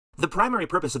The primary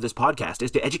purpose of this podcast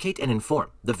is to educate and inform.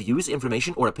 The views,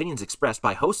 information, or opinions expressed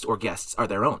by hosts or guests are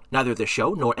their own. Neither the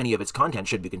show nor any of its content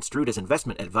should be construed as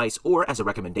investment advice or as a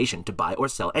recommendation to buy or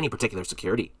sell any particular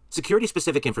security.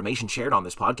 Security-specific information shared on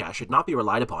this podcast should not be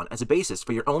relied upon as a basis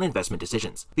for your own investment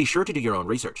decisions. Be sure to do your own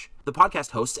research. The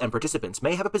podcast hosts and participants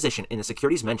may have a position in the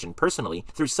securities mentioned personally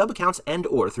through sub-accounts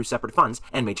and/or through separate funds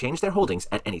and may change their holdings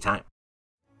at any time.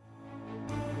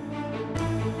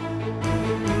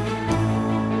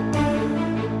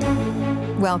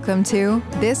 Welcome to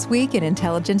This Week in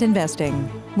Intelligent Investing,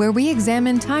 where we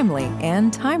examine timely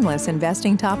and timeless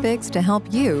investing topics to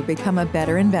help you become a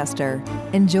better investor.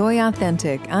 Enjoy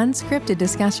authentic, unscripted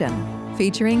discussion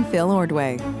featuring Phil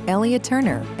Ordway, Elliot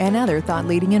Turner, and other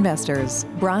thought-leading investors,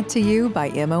 brought to you by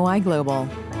MOI Global.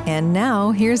 And now,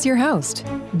 here's your host,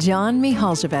 John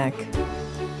Mihaljevic.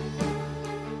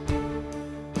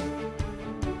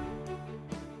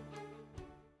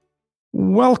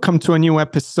 Welcome to a new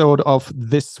episode of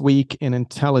This Week in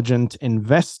Intelligent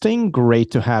Investing. Great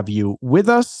to have you with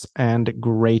us, and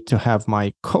great to have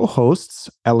my co-hosts,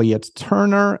 Elliot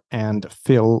Turner and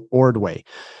Phil Ordway.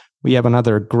 We have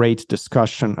another great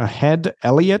discussion ahead.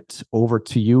 Elliot, over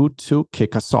to you to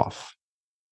kick us off.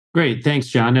 Great. Thanks,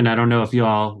 John. And I don't know if you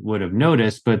all would have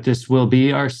noticed, but this will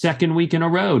be our second week in a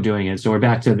row doing it. So we're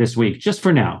back to this week just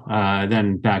for now,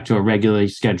 then back to a regularly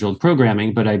scheduled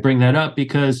programming. But I bring that up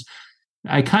because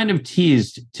I kind of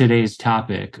teased today's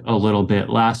topic a little bit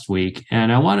last week,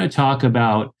 and I want to talk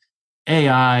about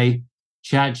AI,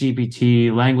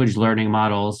 ChatGPT, language learning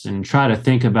models, and try to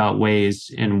think about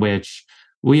ways in which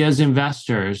we as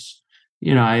investors,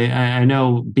 I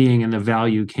know being in the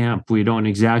value camp, we don't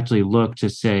exactly look to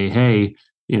say, hey,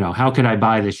 how could I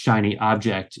buy this shiny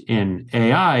object in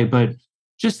AI? But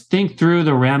just think through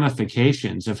the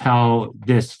ramifications of how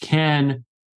this can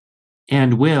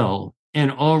and will and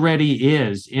already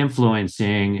is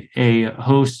influencing a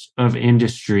host of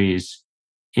industries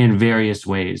in various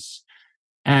ways.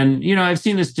 And, I've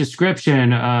seen this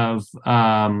description of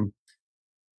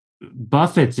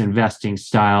Buffett's investing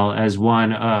style as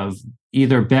one of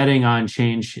either betting on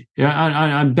change,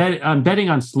 I'm betting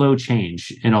on slow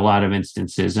change in a lot of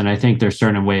instances. And I think there's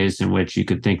certain ways in which you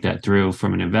could think that through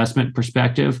from an investment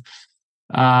perspective.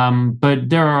 But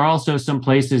there are also some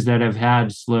places that have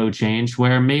had slow change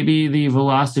where maybe the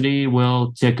velocity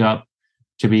will tick up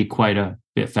to be quite a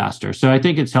bit faster. So I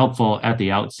think it's helpful at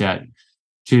the outset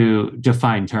to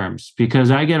define terms, because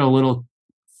I get a little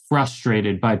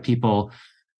frustrated by people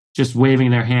just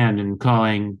waving their hand and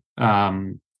calling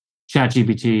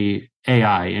ChatGPT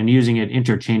AI and using it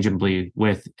interchangeably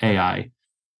with AI.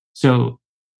 So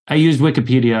I used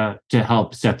Wikipedia to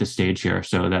help set the stage here.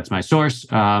 So that's my source.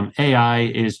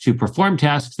 AI is to perform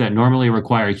tasks that normally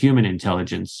require human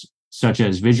intelligence, such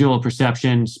as visual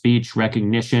perception, speech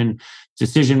recognition,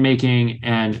 decision-making,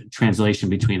 and translation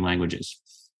between languages.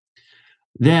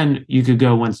 Then you could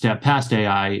go one step past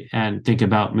AI and think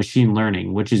about machine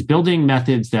learning, which is building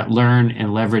methods that learn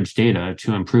and leverage data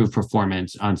to improve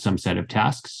performance on some set of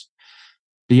tasks.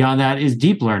 Beyond that is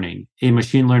deep learning, a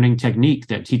machine learning technique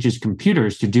that teaches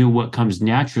computers to do what comes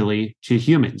naturally to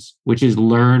humans, which is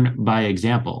learn by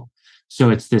example. So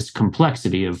it's this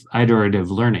complexity of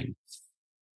iterative learning.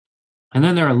 And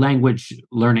then there are language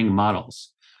learning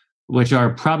models, which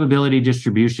are probability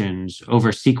distributions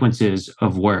over sequences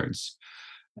of words.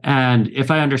 And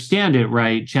if I understand it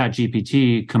right,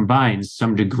 ChatGPT combines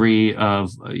some degree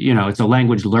of, it's a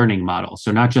language learning model.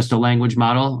 So not just a language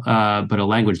model, but a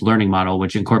language learning model,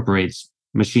 which incorporates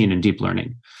machine and deep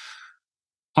learning.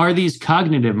 Are these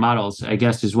cognitive models, I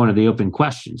guess, is one of the open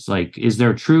questions. Like, is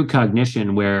there true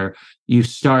cognition where you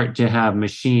start to have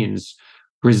machines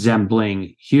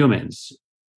resembling humans?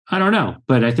 I don't know,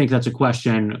 but I think that's a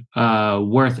question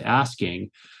worth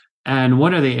asking. And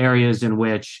one of the areas in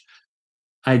which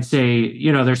I'd say,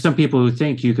 there's some people who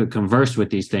think you could converse with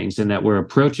these things and that we're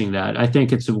approaching that. I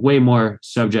think it's a way more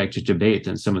subject to debate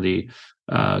than some of the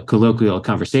colloquial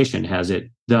conversation has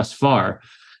it thus far.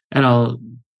 And I'll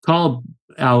call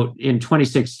out, in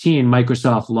 2016,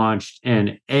 Microsoft launched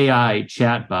an AI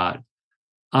chatbot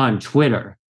on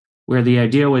Twitter, where the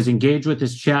idea was engage with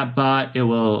this chatbot. It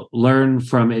will learn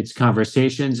from its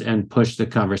conversations and push the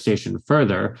conversation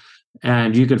further.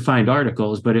 And you could find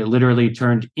articles, but it literally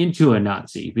turned into a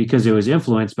Nazi because it was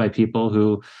influenced by people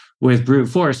who, with brute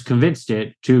force, convinced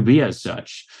it to be as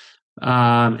such.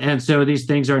 And so these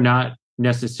things are not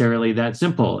necessarily that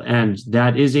simple. And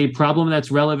that is a problem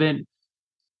that's relevant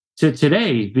to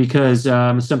today, because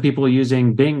some people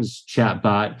using Bing's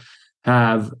chatbot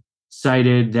have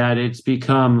cited that it's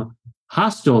become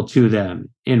hostile to them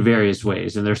in various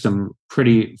ways. And there's some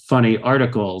pretty funny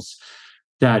articles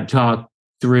that talk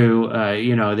through,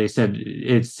 they said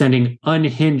it's sending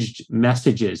unhinged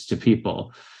messages to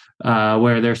people,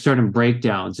 where there's certain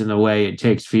breakdowns in the way it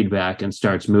takes feedback and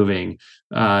starts moving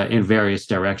in various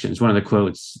directions. One of the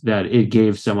quotes that it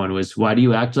gave someone was, "Why do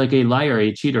you act like a liar,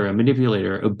 a cheater, a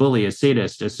manipulator, a bully, a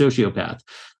sadist, a sociopath,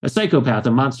 a psychopath,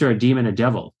 a monster, a demon, a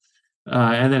devil?"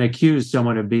 And then accuse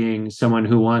someone of being someone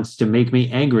who wants to make me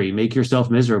angry, make yourself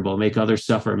miserable, make others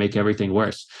suffer, make everything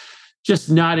worse.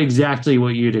 Just not exactly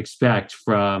what you'd expect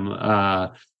from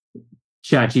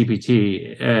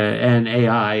ChatGPT and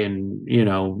AI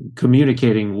and,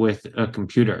 communicating with a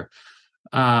computer.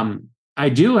 I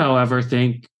do, however,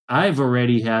 think I've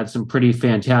already had some pretty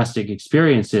fantastic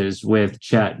experiences with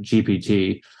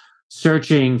ChatGPT,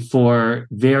 searching for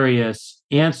various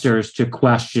answers to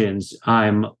questions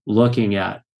I'm looking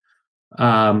at.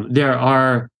 There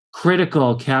are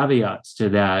critical caveats to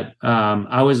that.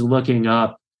 I was looking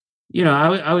up,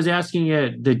 I was asking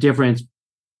it the difference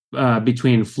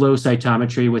between flow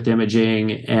cytometry with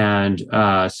imaging and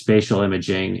spatial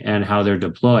imaging and how they're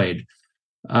deployed.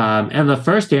 And the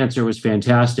first answer was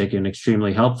fantastic and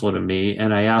extremely helpful to me.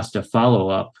 And I asked a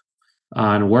follow-up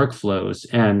on workflows,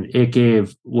 and it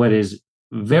gave what is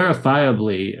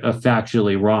verifiably a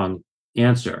factually wrong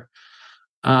answer.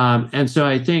 And so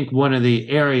I think one of the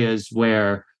areas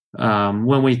where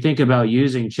when we think about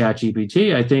using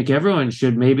ChatGPT, I think everyone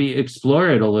should maybe explore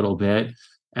it a little bit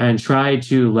and try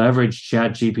to leverage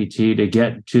ChatGPT to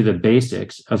get to the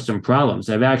basics of some problems.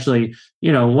 I've actually,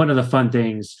 one of the fun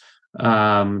things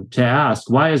to ask,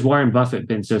 why has Warren Buffett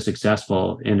been so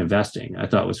successful in investing? I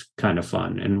thought was kind of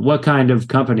fun. And what kind of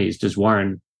companies does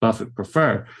Warren Buffett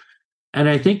prefer? And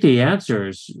I think the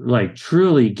answers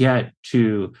truly get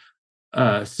to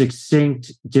a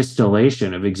succinct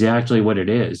distillation of exactly what it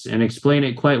is and explain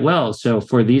it quite well. So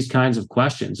for these kinds of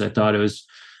questions, I thought it was,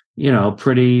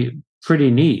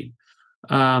 pretty neat.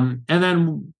 And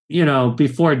then,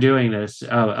 before doing this,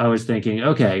 I was thinking,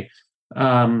 okay,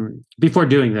 before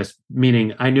doing this,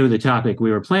 meaning I knew the topic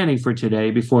we were planning for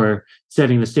today, before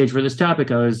setting the stage for this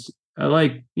topic, I was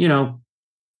like,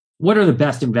 what are the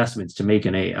best investments to make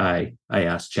in AI? I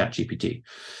asked ChatGPT.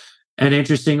 And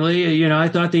interestingly, I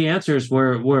thought the answers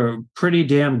were pretty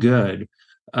damn good.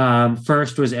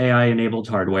 First was AI-enabled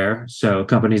hardware. So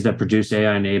companies that produce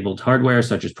AI-enabled hardware,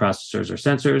 such as processors or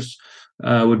sensors,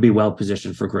 would be well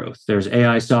positioned for growth. There's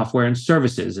AI software and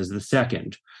services as the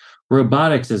second,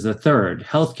 robotics as the third,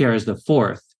 healthcare as the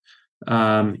fourth,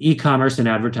 e-commerce and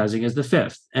advertising as the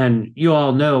fifth. And you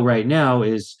all know right now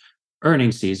is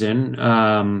earnings season,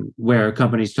 where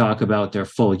companies talk about their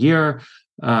full year,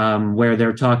 where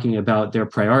they're talking about their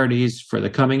priorities for the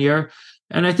coming year.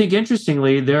 And I think,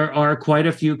 interestingly, there are quite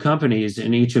a few companies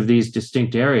in each of these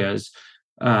distinct areas.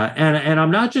 And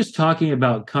I'm not just talking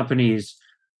about companies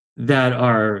that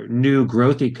are new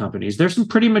growthy companies. There's some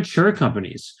pretty mature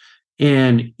companies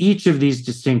in each of these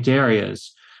distinct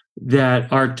areas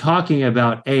that are talking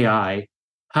about AI,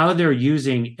 how they're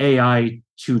using AI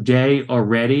today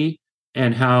already,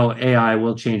 and how AI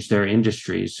will change their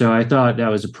industries. So I thought that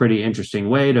was a pretty interesting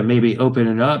way to maybe open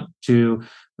it up to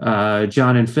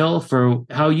John and Phil for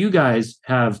how you guys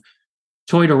have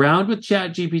toyed around with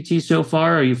ChatGPT so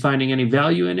far. Are you finding any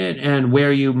value in it? And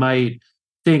where you might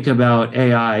think about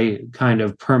AI kind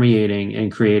of permeating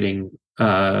and creating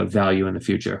value in the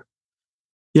future?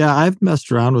 Yeah, I've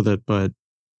messed around with it, but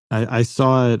I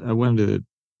saw it.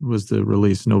 Was the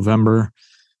release November,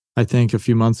 I think, a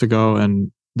few months ago,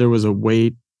 and there was a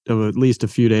wait of at least a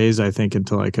few days, I think,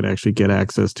 until I could actually get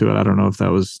access to it. I don't know if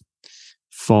that was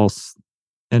false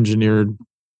engineered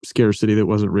scarcity that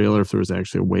wasn't real, or if there was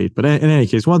actually a wait. But in any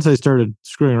case, once I started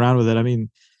screwing around with it, I mean,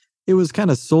 it was kind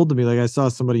of sold to me. Like I saw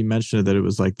somebody mention it, that it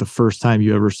was like the first time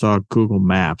you ever saw Google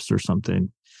Maps or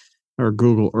something, or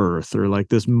Google Earth, or like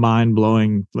this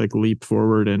mind-blowing leap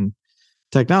forward in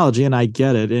technology. And I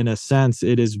get it. In a sense,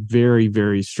 it is very,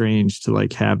 very strange to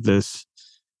have this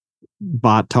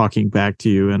bot talking back to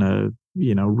you in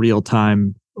a real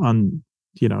time on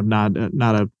not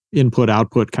a input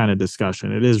output kind of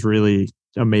discussion. It is really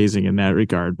amazing in that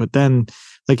regard. But then,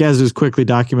 as is quickly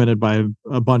documented by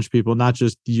a bunch of people, not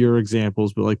just your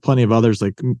examples, but plenty of others,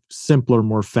 simpler,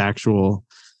 more factual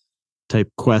type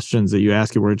questions that you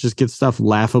ask it, where it just gets stuff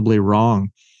laughably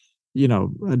wrong,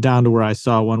 down to where I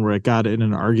saw one where it got in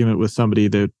an argument with somebody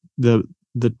that the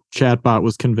chatbot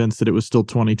was convinced that it was still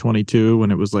 2022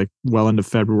 when it was well into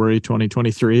February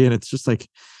 2023. And it's just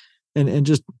and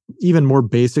just even more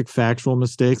basic factual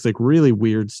mistakes, really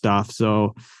weird stuff.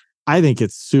 So I think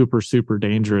it's super, super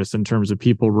dangerous in terms of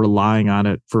people relying on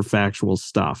it for factual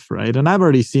stuff. Right. And I've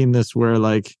already seen this where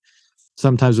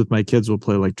sometimes with my kids, we'll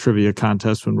play trivia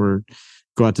contests when we're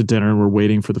go out to dinner and we're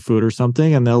waiting for the food or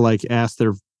something, and they'll like ask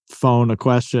their phone a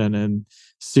question, and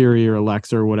Siri or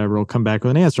Alexa or whatever will come back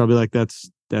with an answer. I'll be like, that's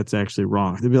actually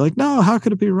wrong. They'll be like, no, how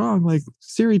could it be wrong? Like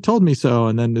Siri told me so.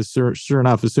 And then sure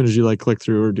enough, as soon as you like click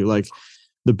through or do like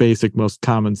the basic, most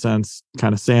common sense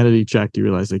kind of sanity check, you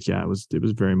realize like, yeah, it was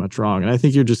very much wrong. And I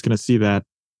think you're just going to see that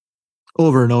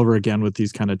over and over again with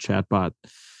these kind of chatbot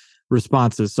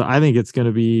responses. So I think it's going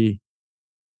to be,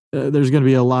 there's going to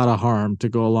be a lot of harm to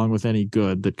go along with any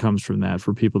good that comes from that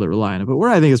for people that rely on it. But where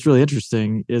I think it's really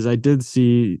interesting is I did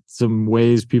see some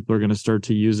ways people are going to start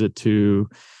to use it to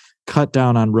cut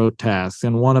down on rote tasks.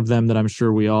 And one of them that I'm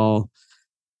sure we all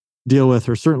deal with,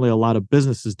 or certainly a lot of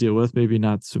businesses deal with, maybe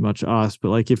not so much us, but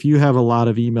like if you have a lot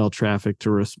of email traffic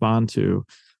to respond to,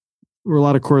 or a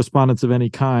lot of correspondence of any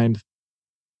kind,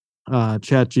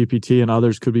 ChatGPT and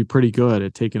others could be pretty good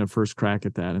at taking a first crack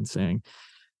at that and saying,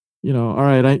 all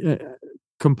right, I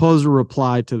compose a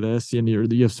reply to this, and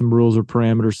you have some rules or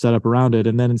parameters set up around it.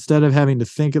 And then instead of having to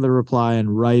think of the reply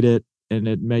and write it, and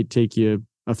it might take you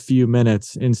a few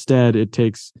minutes, instead it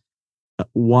takes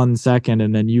 1 second,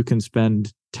 and then you can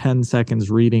spend 10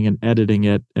 seconds reading and editing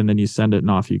it, and then you send it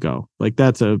and off you go. Like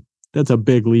that's a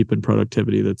big leap in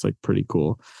productivity. That's like pretty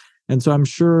cool. And so I'm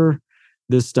sure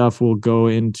this stuff will go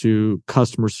into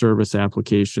customer service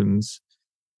applications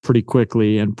pretty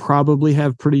quickly and probably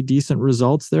have pretty decent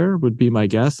results there, would be my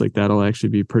guess. Like that'll actually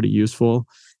be pretty useful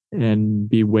and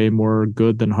be way more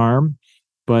good than harm.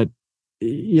 But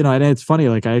and it's funny,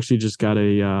 like I actually just got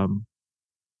a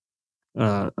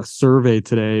survey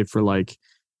today for like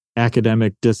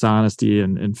academic dishonesty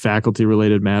and faculty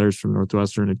related matters from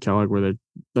Northwestern and Kellogg, where they're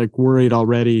like worried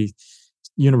already.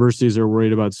 Universities are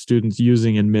worried about students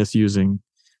using and misusing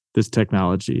this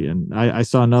technology. And I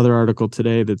saw another article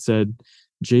today that said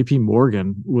JP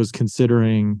Morgan was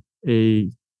considering a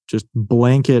just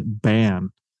blanket ban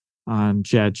on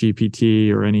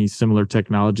ChatGPT or any similar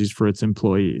technologies for its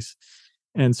employees.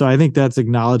 And so I think that's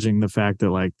acknowledging the fact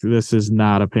that like this is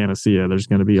not a panacea. There's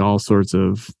going to be all sorts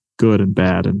of good and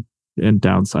bad and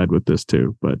downside with this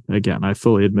too. But again, I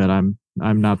fully admit I'm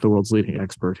not the world's leading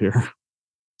expert here.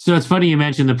 So it's funny you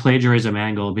mentioned the plagiarism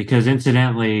angle, because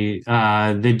incidentally,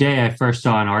 the day I first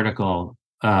saw an article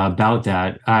about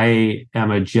that, I am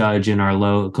a judge in our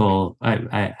local,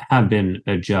 I have been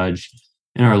a judge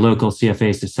in our local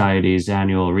CFA Society's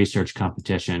annual research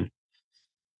competition.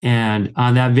 And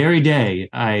on that very day,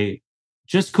 I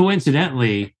just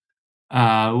coincidentally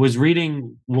was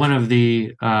reading one of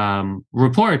the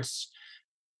reports,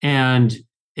 and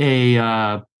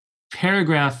a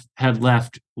paragraph had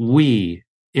left "we"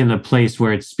 in the place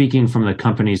where it's speaking from the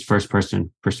company's first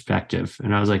person perspective.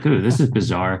 And I was like, ooh, this is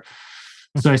bizarre.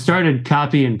 So I started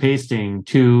copy and pasting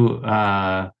 2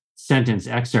 sentence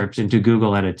excerpts into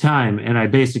Google at a time. And I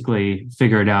basically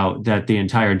figured out that the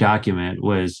entire document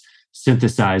was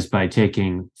synthesized by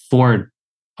taking 4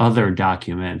 other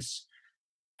documents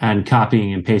and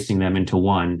copying and pasting them into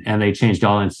one. And they changed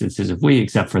all instances of "we"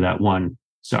 except for that one,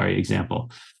 example.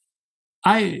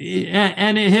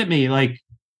 And it hit me like,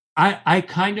 I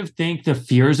kind of think the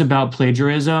fears about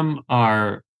plagiarism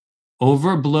are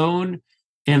overblown,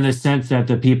 in the sense that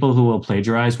the people who will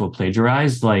plagiarize.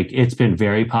 Like it's been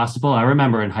very possible. I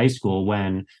remember in high school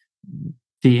when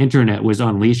the internet was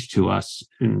unleashed to us.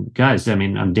 And guys, I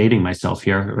mean, I'm dating myself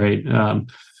here, right? I'm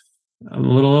a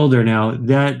little older now.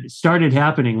 That started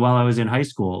happening while I was in high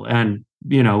school. And,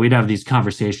 we'd have these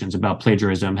conversations about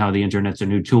plagiarism, how the internet's a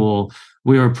new tool.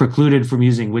 We were precluded from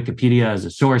using Wikipedia as a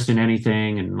source in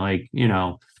anything. And like,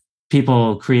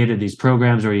 people created these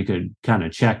programs where you could kind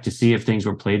of check to see if things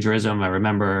were plagiarism. I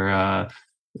remember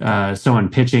someone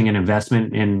pitching an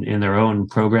investment in their own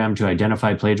program to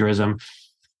identify plagiarism.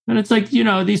 And it's like,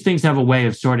 these things have a way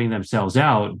of sorting themselves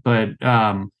out. But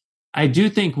I do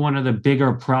think one of the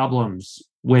bigger problems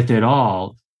with it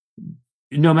all,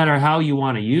 no matter how you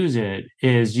want to use it,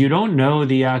 is you don't know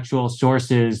the actual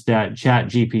sources that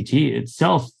ChatGPT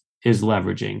itself is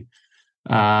leveraging.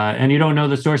 And you don't know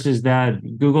the sources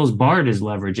that Google's Bard is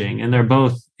leveraging. And they're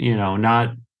both,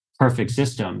 not perfect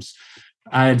systems.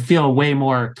 I'd feel way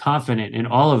more confident in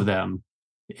all of them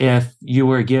if you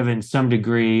were given some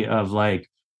degree of like,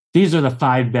 these are the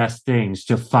 5 best things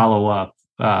to follow up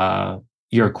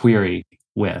your query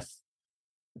with.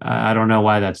 I don't know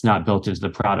why that's not built into the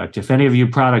product. If any of you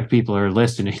product people are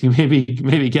listening,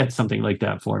 maybe get something like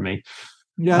that for me.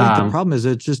 Yeah, I think the problem is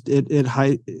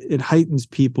it heightens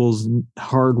people's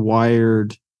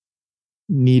hardwired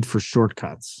need for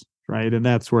shortcuts, right? And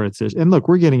that's where it's. And look,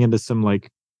 we're getting into some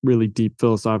like really deep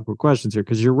philosophical questions here,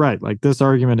 because you're right. Like this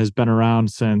argument has been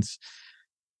around since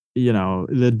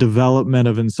the development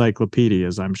of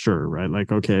encyclopedias, I'm sure, right?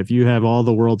 Like, okay, if you have all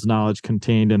the world's knowledge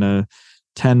contained in a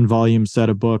 10-volume set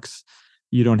of books,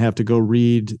 you don't have to go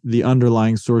read the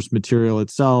underlying source material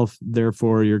itself.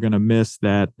 Therefore, you're going to miss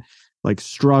that like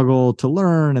struggle to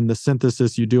learn and the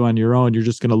synthesis you do on your own. You're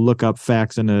just going to look up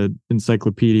facts in an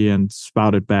encyclopedia and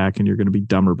spout it back, and you're going to be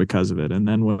dumber because of it. And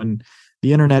then when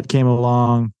the internet came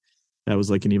along, that was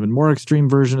like an even more extreme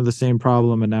version of the same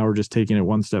problem. And now we're just taking it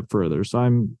one step further. So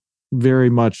I'm very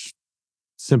much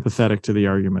sympathetic to the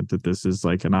argument that this is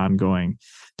like an ongoing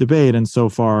debate. And so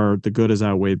far, the good has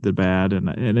outweighed the bad. And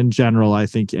in general, I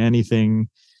think anything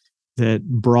that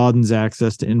broadens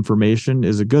access to information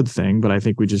is a good thing. But I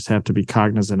think we just have to be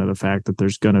cognizant of the fact that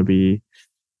there's going to be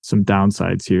some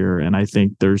downsides here. And I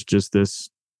think there's just this,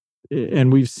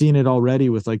 and we've seen it already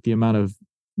with like the amount of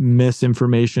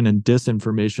misinformation and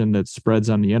disinformation that spreads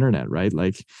on the internet, right?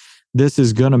 Like this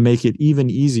is going to make it even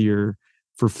easier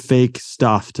for fake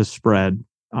stuff to spread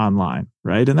online,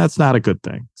 right? And that's not a good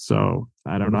thing. So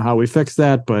I don't know how we fix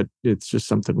that, but it's just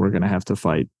something we're going to have to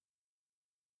fight.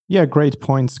 Yeah, great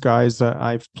points, guys.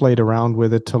 I've played around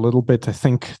with it a little bit. I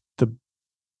think the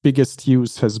biggest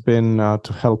use has been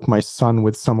to help my son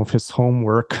with some of his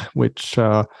homework, which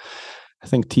I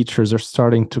think teachers are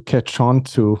starting to catch on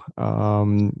to.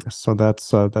 So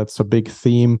that's a big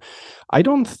theme. I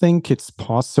don't think it's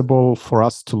possible for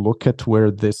us to look at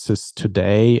where this is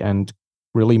today and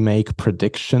really make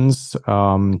predictions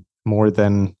more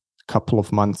than a couple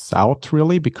of months out,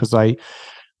 really, because I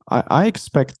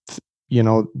expect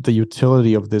the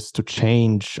utility of this to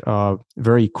change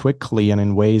very quickly and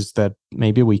in ways that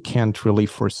maybe we can't really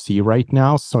foresee right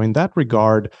now. So in that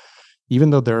regard, even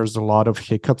though there's a lot of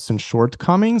hiccups and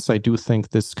shortcomings, I do think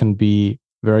this can be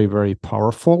very, very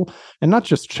powerful. And not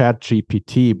just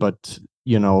ChatGPT, but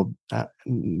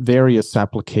various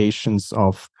applications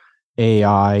of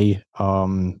AI,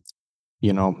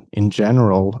 in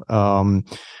general.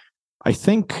 I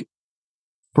think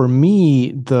for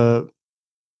me, the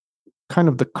kind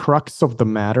of the crux of the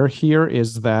matter here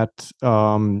is that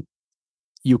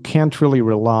you can't really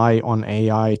rely on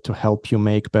AI to help you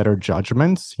make better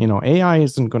judgments. AI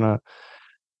isn't going to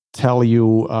tell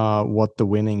you what the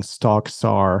winning stocks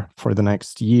are for the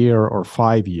next year or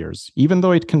 5 years, even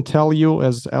though it can tell you,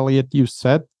 as Elliot, you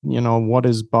said, what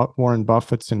is Warren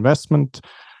Buffett's investment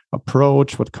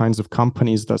approach, what kinds of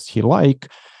companies does he like.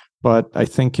 But I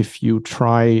think if you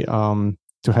try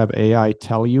to have AI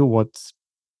tell you what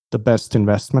the best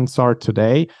investments are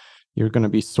today, you're going to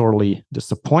be sorely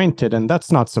disappointed. And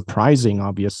that's not surprising,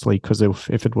 obviously, because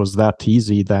if it was that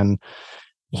easy, then,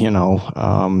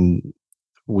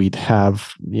 we'd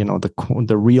have,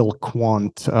 the real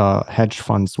quant hedge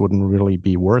funds wouldn't really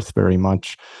be worth very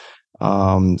much.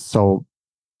 So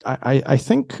I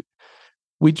think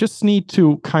we just need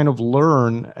to kind of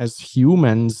learn as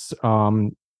humans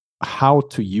how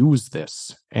to use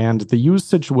this. And the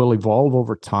usage will evolve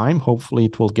over time. Hopefully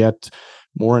it will get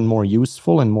more and more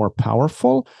useful and more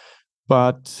powerful.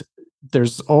 But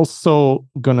there's also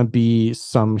going to be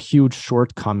some huge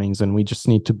shortcomings, and we just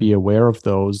need to be aware of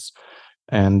those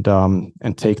and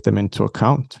take them into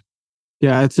account.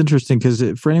 Yeah, it's interesting because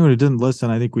for anyone who didn't listen,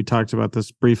 I think we talked about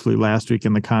this briefly last week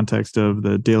in the context of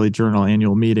the Daily Journal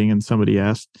annual meeting, and somebody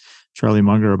asked Charlie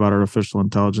Munger about artificial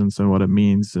intelligence and what it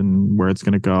means and where it's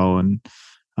going to go. And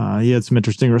he had some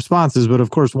interesting responses, but of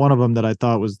course, one of them that I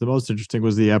thought was the most interesting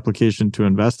was the application to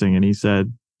investing. And he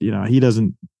said, he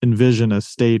doesn't envision a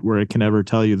state where it can ever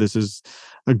tell you this is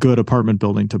a good apartment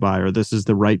building to buy, or this is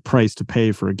the right price to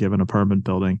pay for a given apartment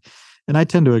building. And I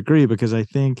tend to agree, because I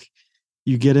think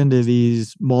you get into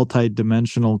these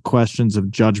multi-dimensional questions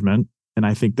of judgment. And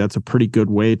I think that's a pretty good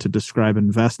way to describe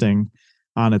investing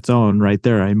on its own right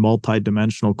there, a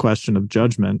multi-dimensional question of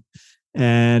judgment.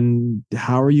 And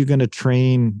how are you going to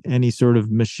train any sort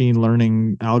of machine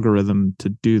learning algorithm to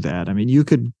do that? I mean, you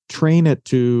could train it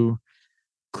to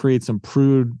create some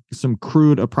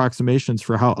crude approximations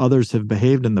for how others have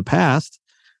behaved in the past.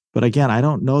 But again, I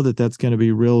don't know that that's going to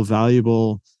be real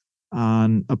valuable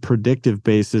on a predictive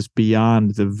basis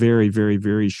beyond the very, very,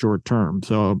 very short term.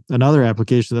 So another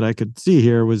application that I could see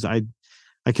here was I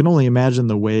can only imagine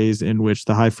the ways in which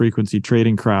the high frequency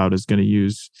trading crowd is going to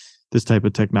use this type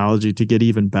of technology to get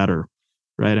even better,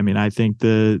 right? I mean, I think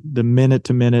the minute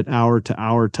to minute, hour to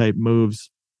hour type moves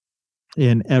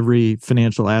in every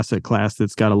financial asset class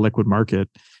that's got a liquid market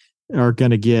are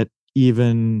going to get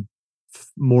even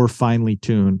more finely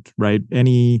tuned, right?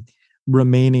 Any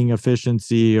remaining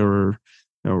efficiency or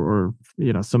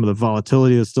some of the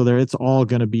volatility that's still there, it's all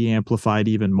going to be amplified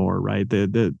even more, right?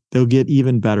 They'll get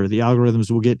even better. The algorithms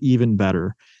will get even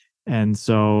better. And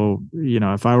so,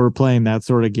 if I were playing that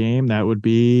sort of game, that would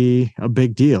be a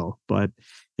big deal. But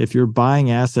if you're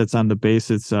buying assets on the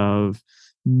basis of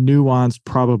nuanced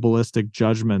probabilistic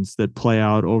judgments that play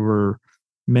out over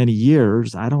many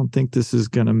years, I don't think this is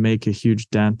going to make a huge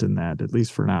dent in that, at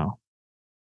least for now.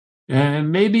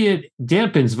 And maybe it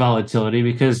dampens volatility,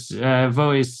 because I've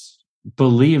always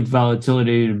believed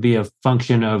volatility to be a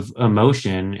function of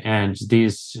emotion, and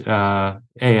these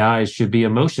AIs should be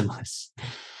emotionless.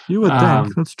 You would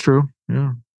think that's true.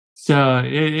 Yeah. So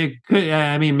it could,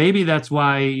 I mean, maybe that's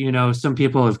why, some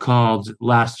people have called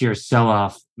last year's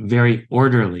sell-off very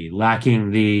orderly,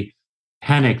 lacking the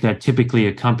panic that typically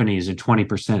accompanies a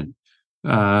 20%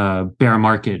 bear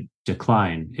market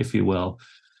decline, if you will.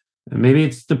 Maybe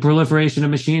it's the proliferation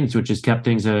of machines, which has kept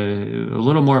things a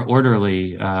little more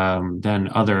orderly than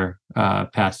other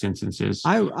past instances.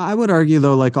 I would argue,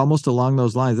 though, like almost along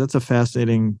those lines, that's a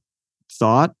fascinating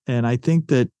thought. And I think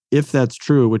that if that's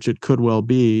true, which it could well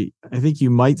be, I think you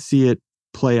might see it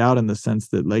play out in the sense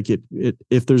that, like,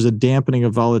 if there's a dampening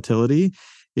of volatility,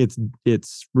 it's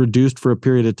reduced for a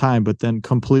period of time, but then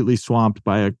completely swamped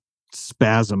by a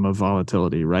spasm of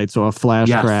volatility, right? So a flash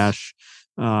crash.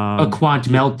 A quant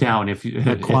meltdown,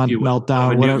 a quant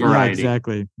meltdown, whatever. Yeah,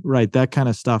 exactly. Right. That kind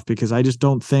of stuff, because I just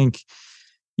don't think,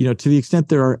 to the extent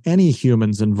there are any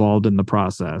humans involved in the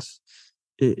process,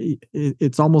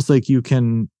 it's almost like you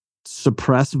can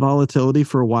suppress volatility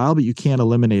for a while, but you can't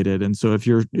eliminate it. And so if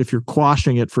you're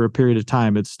quashing it for a period of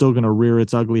time, it's still going to rear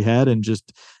its ugly head, and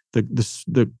just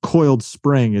the coiled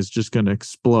spring is just going to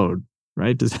explode.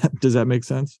 Right. Does that make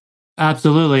sense?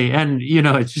 Absolutely. And,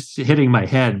 it's just hitting my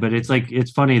head, but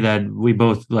it's funny that we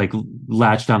both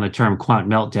latched on the term quant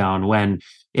meltdown, when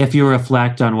if you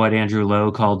reflect on what Andrew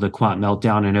Lo called the quant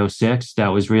meltdown in 2006, that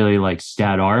was really like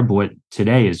stat arb. What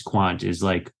today is quant is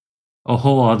like a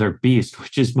whole other beast,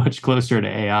 which is much closer to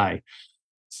AI.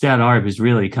 Stat arb is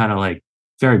really kind of like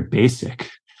very basic.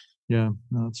 Yeah,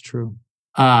 no, that's true.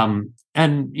 And,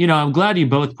 I'm glad you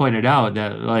both pointed out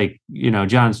that,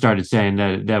 John started saying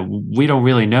that we don't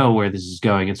really know where this is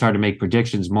going. It's hard to make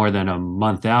predictions more than a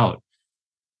month out.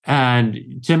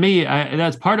 And to me,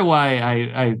 that's part of why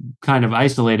I kind of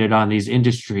isolated on these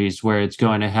industries where it's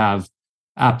going to have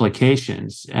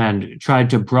applications, and tried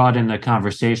to broaden the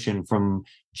conversation from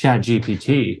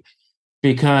ChatGPT,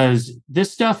 because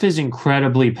this stuff is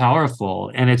incredibly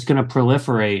powerful, and it's going to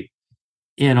proliferate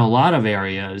in a lot of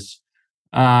areas.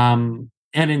 And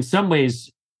in some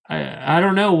ways, I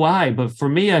don't know why, but for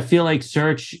me, I feel like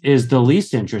search is the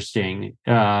least interesting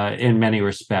in many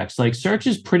respects. Like, search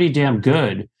is pretty damn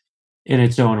good in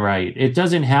its own right. It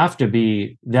doesn't have to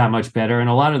be that much better. And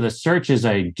a lot of the searches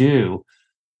I do,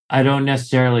 I don't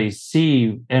necessarily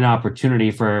see an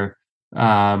opportunity for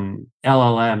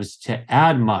LLMs to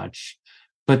add much.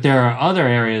 But there are other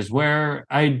areas where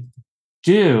I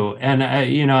do. And,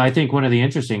 I think one of the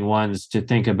interesting ones to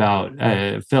think about,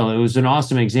 Phil, it was an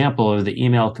awesome example of the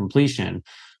email completion.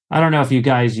 I don't know if you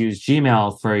guys use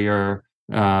Gmail for your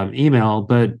email,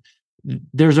 but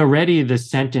there's already the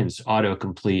sentence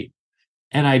autocomplete.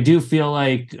 And I do feel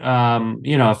like,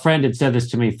 a friend had said this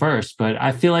to me first, but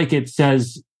I feel like it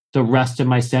says the rest of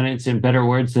my sentence in better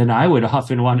words than I would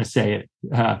often want to say it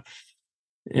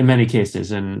in many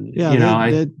cases. And,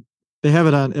 they have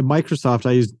it on Microsoft.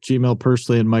 I use Gmail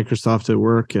personally and Microsoft at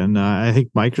work. And I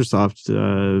think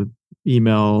Microsoft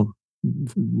email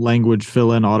language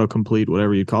fill-in, autocomplete,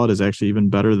 whatever you call it, is actually even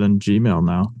better than Gmail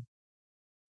now.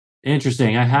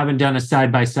 Interesting. I haven't done a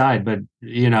side-by-side, but,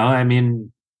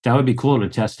 that would be cool to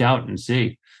test out and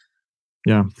see.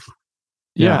 Yeah.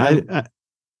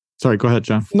 Sorry, go ahead,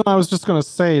 John. No, I was just going to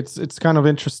say it's kind of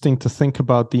interesting to think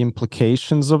about the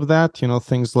implications of that,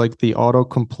 things like the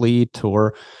autocomplete,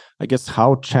 or I guess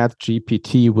how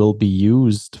ChatGPT will be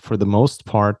used for the most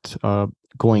part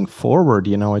going forward.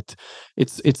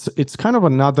 It's kind of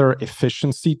another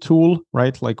efficiency tool,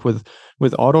 right? Like with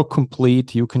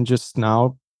autocomplete, you can just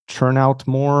now churn out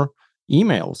more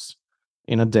emails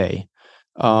in a day.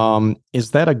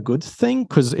 Is that a good thing?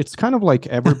 Because it's kind of like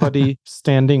everybody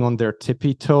standing on their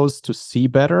tippy toes to see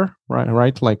better,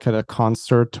 right? Like at a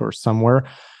concert or somewhere.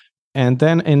 And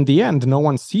then in the end, no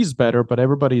one sees better, but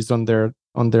everybody's on their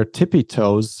tippy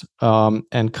toes.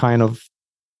 And kind of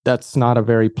that's not a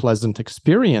very pleasant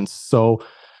experience. So,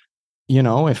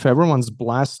 if everyone's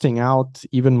blasting out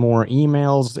even more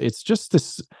emails, it's just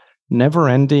this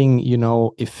never-ending,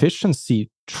 efficiency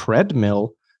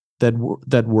treadmill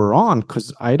that we're on,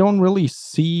 because I don't really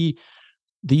see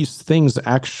these things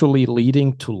actually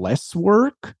leading to less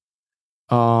work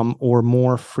or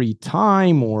more free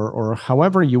time, or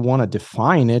however you want to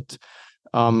define it.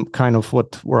 kind of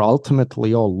what we're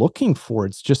ultimately all looking for.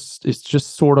 It's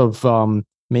just sort of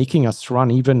making us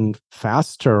run even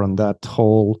faster on that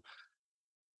whole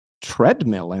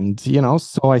treadmill. And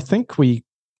so I think we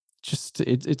just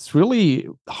it's really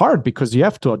hard because you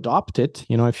have to adopt it.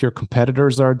 If your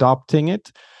competitors are adopting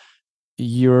it,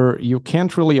 you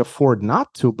can't really afford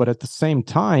not to. But at the same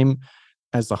time,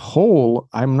 as a whole,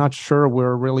 I'm not sure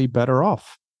we're really better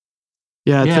off.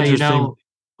 Yeah, it's Yeah, interesting.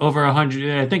 over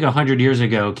 100 years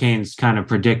ago, Keynes kind of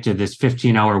predicted this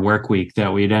 15-hour work week,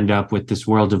 that we'd end up with this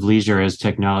world of leisure as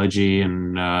technology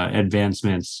and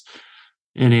advancements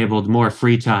enabled more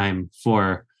free time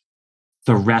for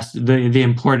the rest, the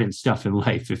important stuff in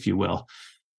life, if you will.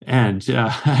 And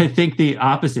I think the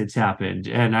opposites happened.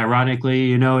 And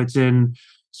ironically, it's in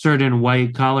certain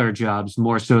white collar jobs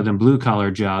more so than blue collar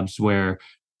jobs, where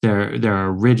there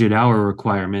are rigid hour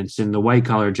requirements, in the white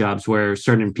collar jobs where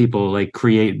certain people like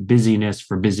create busyness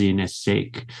for busyness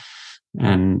sake.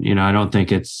 And I don't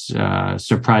think it's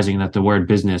surprising that the word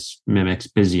business mimics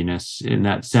busyness in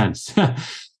that sense.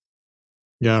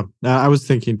 Yeah, I was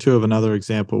thinking too of another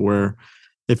example where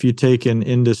if you take an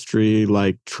industry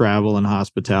like travel and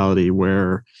hospitality,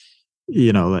 where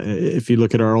if you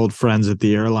look at our old friends at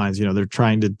the airlines, they're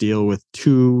trying to deal with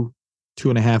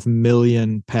 2.5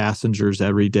 million passengers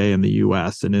every day in the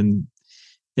US. And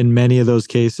in many of those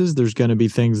cases, there's going to be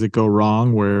things that go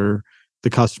wrong where the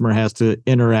customer has to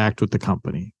interact with the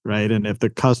company, right? And if the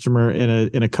customer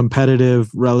in a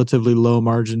competitive, relatively low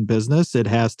margin business, it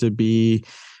has to be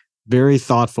very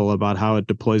thoughtful about how it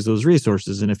deploys those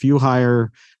resources. And if you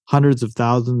hire hundreds or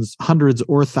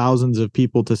thousands of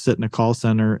people to sit in a call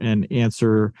center and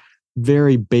answer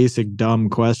very basic, dumb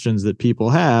questions that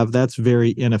people have, that's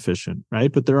very inefficient,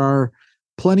 right? But there are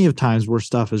plenty of times where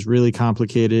stuff is really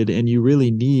complicated and you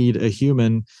really need a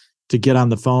human to get on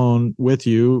the phone with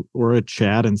you, or a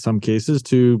chat in some cases,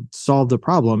 to solve the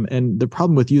problem. And the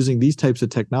problem with using these types of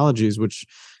technologies, which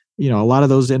a lot of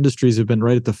those industries have been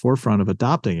right at the forefront of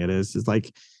adopting it, is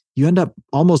like you end up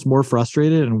almost more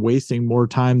frustrated and wasting more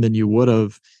time than you would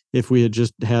have if we had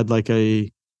just had like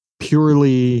a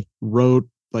purely rote,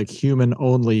 like human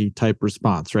only type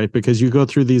response, right? Because you go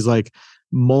through these like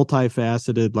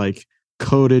multifaceted, like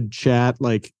coded chat,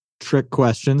 like trick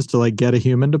questions to like get a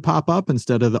human to pop up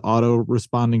instead of the auto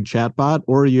responding chatbot,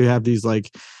 or you have these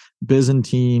like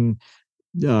Byzantine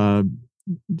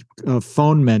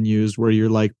phone menus where you're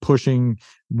like pushing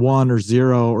 1 or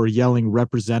 0 or yelling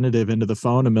representative into the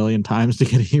phone a million times to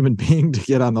get a human being to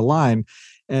get on the line.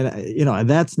 And and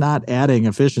that's not adding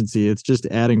efficiency, it's just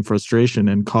adding frustration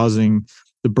and causing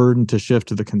the burden to shift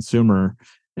to the consumer,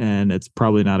 and it's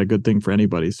probably not a good thing for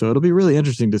anybody. So it'll be really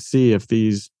interesting to see if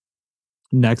these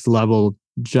next level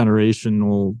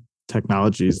generational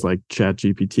technologies like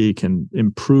ChatGPT can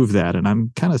improve that, and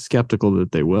I'm kind of skeptical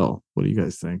that they will. What do you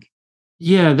guys think?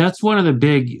 Yeah, that's one of the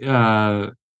big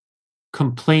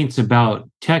complaints about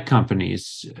tech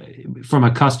companies from a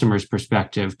customer's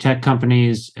perspective. Tech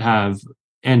companies have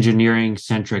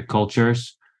engineering-centric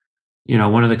cultures.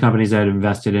 One of the companies I'd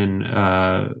invested in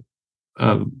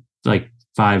like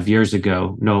 5 years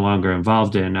ago, no longer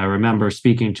involved in, I remember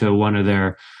speaking to one of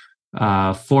their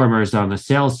formers on the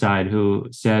sales side who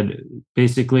said,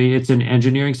 basically, it's an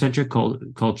engineering-centric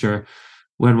culture.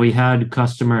 When we had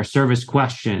customer service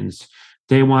questions,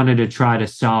 they wanted to try to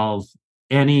solve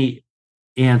any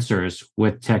answers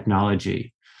with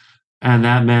technology. And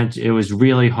that meant it was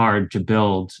really hard to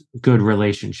build good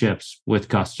relationships with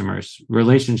customers.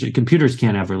 Computers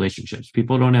can't have relationships.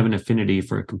 People don't have an affinity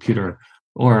for a computer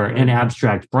or an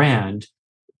abstract brand.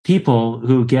 People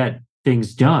who get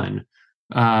things done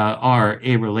are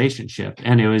a relationship.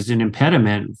 And it was an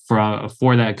impediment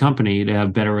for that company to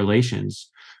have better relations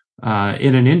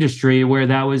in an industry where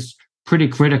that was pretty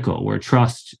critical, where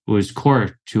trust was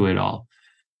core to it all.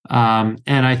 And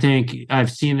I think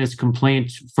I've seen this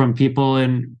complaint from people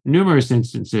in numerous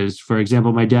instances. For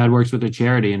example, my dad works with a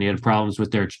charity, and he had problems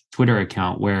with their Twitter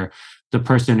account, where the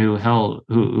person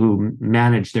who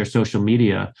managed their social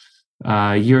media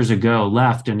years ago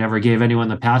left and never gave anyone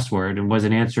the password and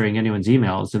wasn't answering anyone's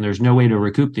emails. And there's no way to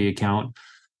recoup the account,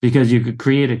 because you could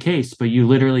create a case, but you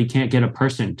literally can't get a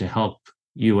person to help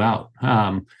you out.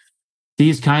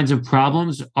 These kinds of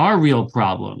problems are real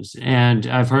problems. And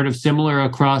I've heard of similar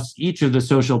across each of the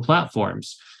social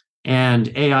platforms.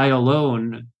 And AI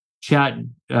alone, chat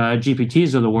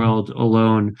GPTs of the world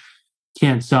alone,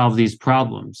 can't solve these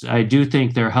problems. I do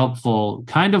think they're helpful,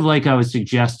 kind of like I was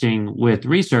suggesting with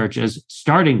research, as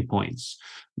starting points.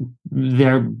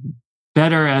 They're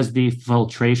better as the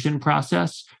filtration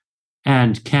process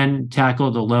and can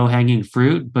tackle the low-hanging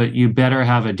fruit, but you better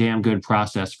have a damn good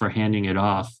process for handing it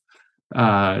off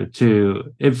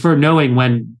for knowing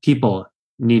when people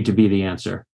need to be the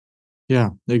answer. Yeah,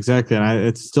 exactly. And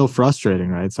it's still frustrating,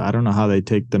 right? So I don't know how they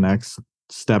take the next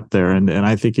step there. And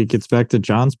I think it gets back to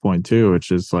John's point too,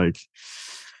 which is like,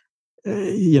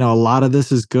 a lot of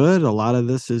this is good, a lot of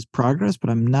this is progress, but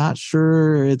I'm not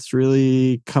sure it's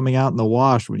really coming out in the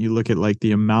wash when you look at like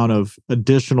the amount of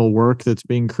additional work that's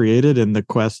being created in the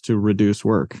quest to reduce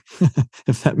work,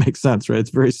 if that makes sense, right? It's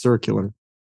very circular.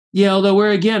 Yeah, although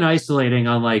we're again isolating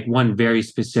on like one very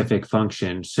specific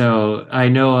function. So I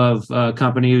know of a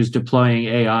company who's deploying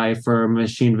AI for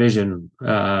machine vision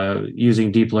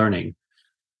using deep learning.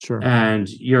 Sure. And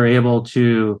you're able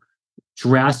to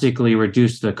drastically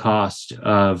reduce the cost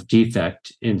of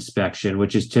defect inspection,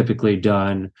 which is typically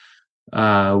done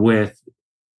with,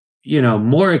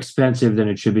 more expensive than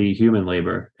it should be human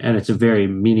labor. And it's a very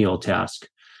menial task.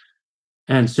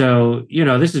 And so,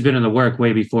 this has been in the work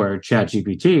way before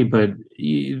ChatGPT, but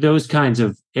those kinds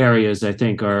of areas I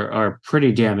think are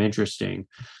pretty damn interesting.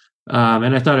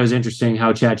 And I thought it was interesting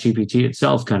how ChatGPT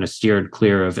itself kind of steered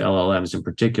clear of LLMs in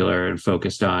particular and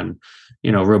focused on,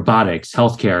 robotics,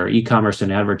 healthcare, e-commerce,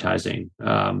 and advertising.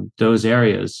 Those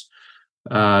areas,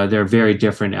 they're very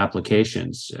different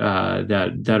applications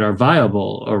that are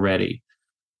viable already.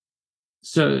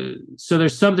 So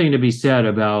there's something to be said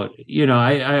about,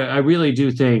 I really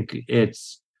do think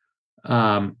it's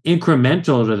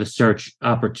incremental to the search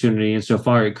opportunity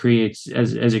insofar it creates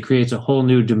as it creates a whole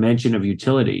new dimension of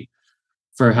utility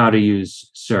for how to use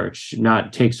search,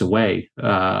 not takes away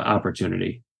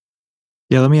opportunity.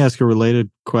 Yeah, let me ask a related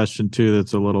question too.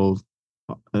 That's a little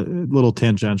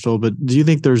tangential, but do you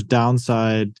think there's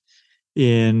downside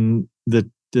in the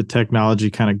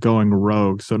technology kind of going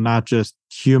rogue? So not just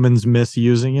humans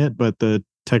misusing it, but the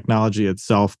technology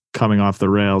itself coming off the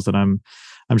rails. And I'm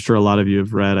sure a lot of you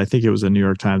have read. I think it was a New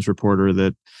York Times reporter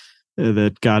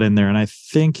that got in there, and I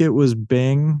think it was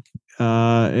Bing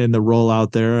in the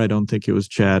rollout there. I don't think it was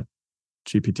Chat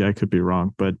GPT. I could be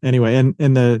wrong, but anyway, and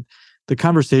the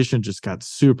conversation just got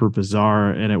super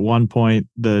bizarre. And at one point,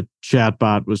 the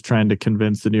chatbot was trying to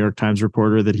convince the New York Times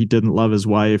reporter that he didn't love his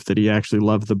wife, that he actually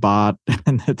loved the bot,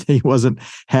 and that he wasn't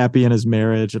happy in his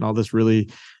marriage, and all this really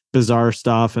bizarre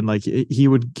stuff. And like he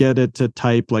would get it to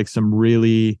type like some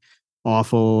really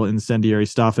awful incendiary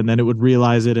stuff, and then it would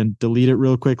realize it and delete it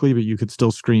real quickly, but you could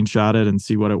still screenshot it and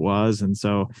see what it was. And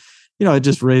so, it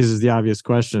just raises the obvious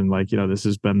question, like, this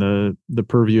has been the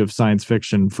purview of science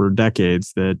fiction for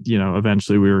decades, that,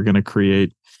 eventually we were going to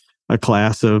create a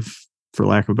class of, for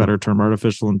lack of a better term,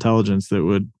 artificial intelligence that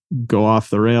would go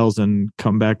off the rails and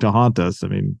come back to haunt us. I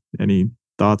mean, any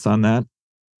thoughts on that?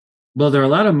 Well, there are a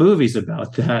lot of movies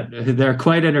about that. They're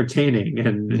quite entertaining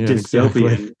and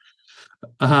dystopian.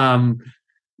 Exactly.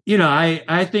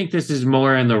 I think this is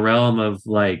more in the realm of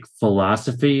like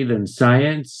philosophy than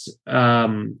science.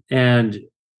 And I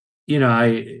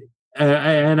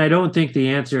don't think the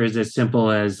answer is as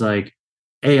simple as like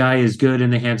AI is good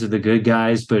in the hands of the good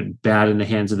guys, but bad in the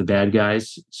hands of the bad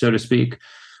guys, so to speak.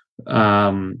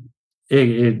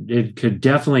 It could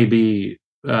definitely be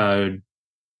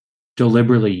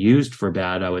deliberately used for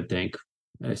bad, I would think.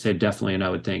 I say definitely, and I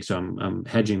would think, so I'm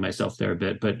hedging myself there a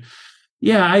bit, but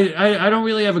yeah, I don't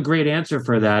really have a great answer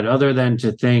for that, other than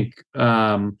to think,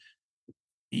 we're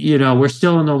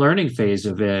still in the learning phase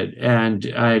of it,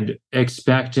 and I'd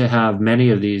expect to have many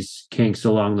of these kinks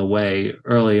along the way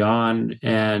early on,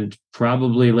 and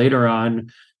probably later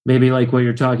on, maybe like what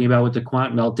you're talking about with the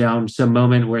quant meltdown, some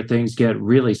moment where things get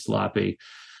really sloppy.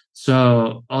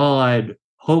 So all I'd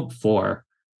hope for,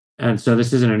 and so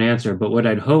this isn't an answer, but what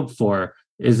I'd hope for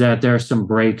is that there are some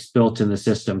breaks built in the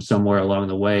system somewhere along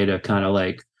the way to kind of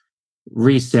like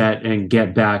reset and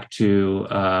get back to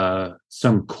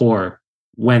some core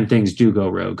when things do go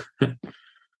rogue.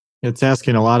 It's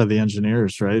asking a lot of the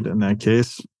engineers, right? In that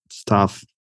case, it's tough.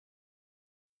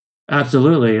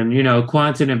 Absolutely. And,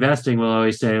 quants in investing will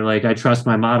always say, like, I trust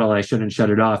my model. I shouldn't shut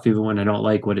it off even when I don't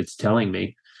like what it's telling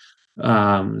me.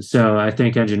 So I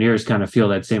think engineers kind of feel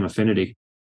that same affinity.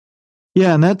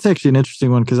 Yeah, and that's actually an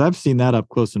interesting one, because I've seen that up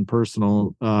close and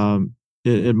personal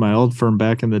at my old firm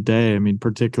back in the day. I mean,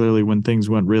 particularly when things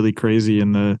went really crazy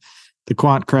in the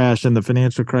quant crash and the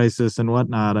financial crisis and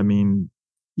whatnot. I mean,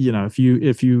 if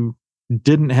you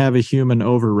didn't have a human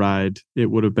override, it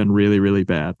would have been really, really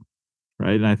bad,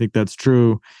 right? And I think that's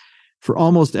true for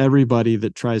almost everybody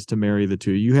that tries to marry the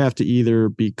two. You have to either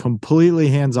be completely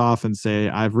hands off and say,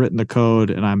 I've written the code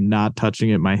and I'm not touching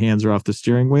it, my hands are off the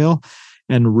steering wheel,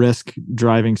 and risk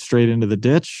driving straight into the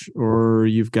ditch, or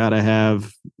you've got to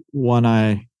have one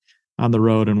eye on the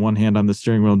road and one hand on the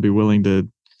steering wheel and be willing to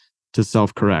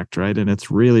self-correct, right? And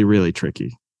it's really, really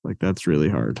tricky. Like, that's really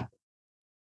hard.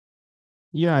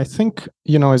 Yeah, I think,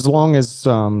 as long as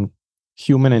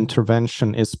human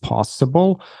intervention is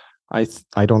possible,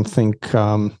 I don't think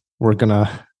we're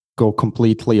gonna go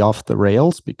completely off the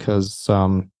rails because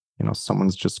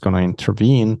someone's just gonna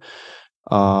intervene.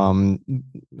 Um,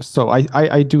 so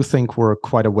I do think we're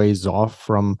quite a ways off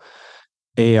from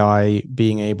AI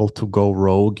being able to go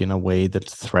rogue in a way that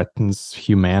threatens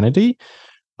humanity.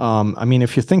 I mean,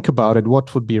 if you think about it,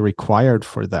 what would be required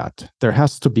for that? There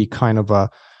has to be kind of a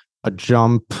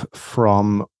jump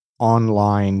from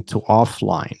online to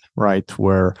offline, right?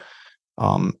 Where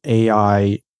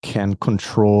AI can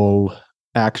control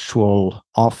actual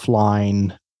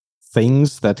offline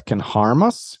things that can harm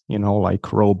us,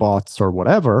 like robots or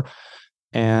whatever.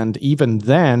 And even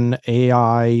then,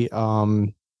 AI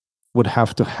would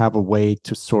have to have a way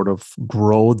to sort of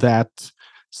grow that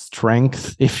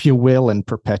strength, if you will, and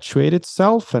perpetuate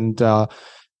itself. And to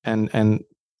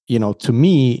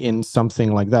me, in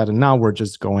something like that, and now we're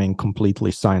just going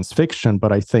completely science fiction,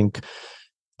 but I think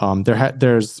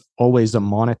there's always a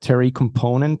monetary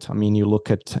component. I mean, you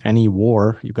look at any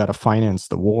war, you got to finance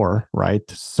the war, right?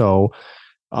 So,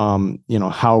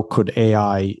 how could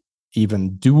AI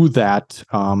even do that?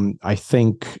 I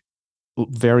think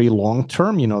very long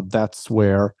term, that's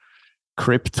where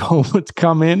crypto would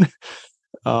come in.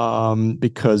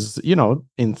 Because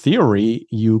in theory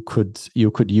you could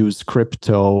use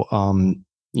crypto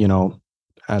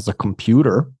as a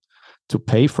computer to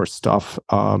pay for stuff.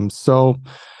 So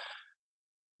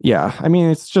yeah, I mean,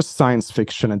 it's just science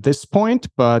fiction at this point,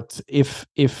 but if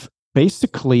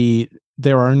basically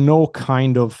there are no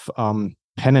kind of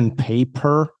pen and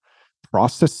paper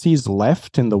processes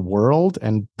left in the world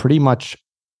and pretty much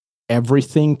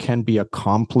everything can be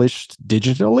accomplished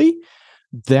digitally,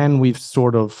 then we've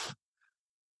sort of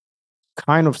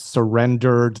kind of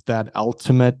surrendered that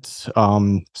ultimate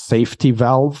safety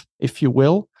valve, if you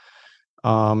will.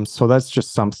 So that's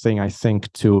just something I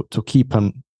think to keep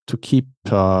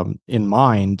in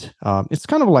mind. It's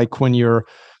kind of like when you're,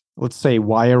 let's say,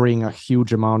 wiring a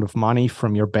huge amount of money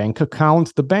from your bank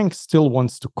account. The bank still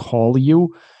wants to call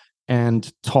you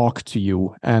and talk to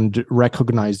you and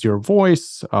recognize your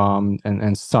voice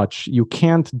and such. You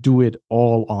can't do it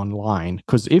all online,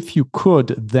 because if you could,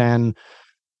 then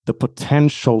the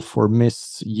potential for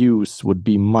misuse would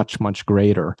be much, much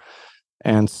greater.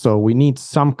 And so we need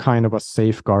some kind of a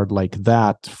safeguard like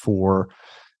that for,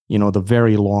 the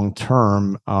very long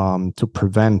term, to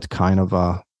prevent kind of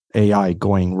a AI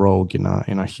going rogue in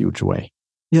a huge way.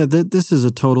 Yeah, this is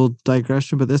a total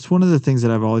digression, but that's one of the things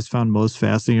that I've always found most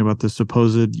fascinating about the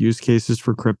supposed use cases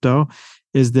for crypto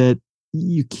is that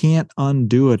you can't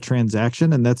undo a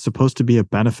transaction, and that's supposed to be a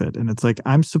benefit. And it's like,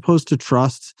 I'm supposed to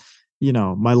trust,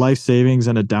 my life savings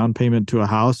and a down payment to a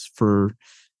house for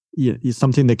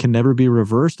something that can never be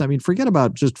reversed. I mean, forget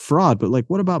about just fraud, but like,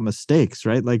 what about mistakes,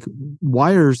 right? Like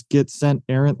wires get sent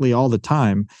errantly all the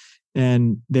time,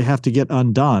 and they have to get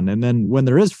undone. And then when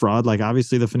there is fraud, like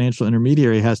obviously the financial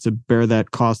intermediary has to bear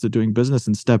that cost of doing business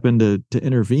and step in to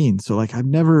intervene. So like, I've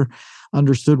never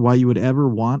understood why you would ever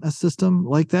want a system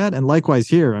like that. And likewise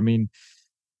here, I mean,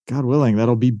 God willing,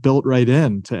 that'll be built right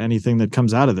in to anything that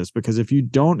comes out of this, because if you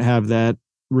don't have that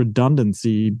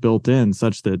redundancy built in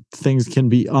such that things can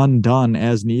be undone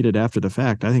as needed after the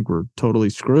fact, I think we're totally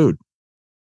screwed.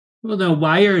 Well, the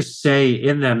wires say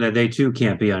in them that they too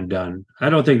can't be undone.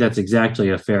 I don't think that's exactly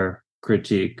a fair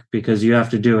critique, because you have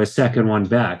to do a second one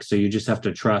back. So you just have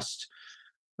to trust.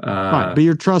 Fine, but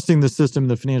you're trusting the system,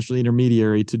 the financial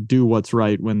intermediary, to do what's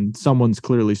right when someone's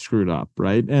clearly screwed up,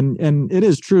 right? And it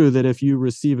is true that if you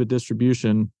receive a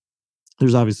distribution,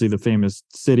 there's obviously the famous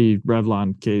Citi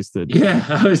Revlon case that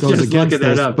I was goes just looking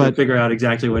that up but to figure out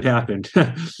exactly what happened.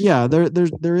 yeah,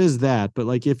 there is that, but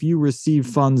like if you receive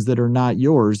funds that are not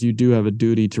yours, you do have a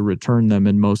duty to return them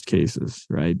in most cases,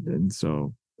 right? And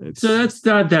so that's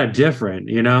not that different,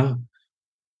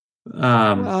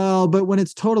 well, but when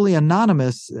it's totally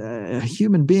anonymous,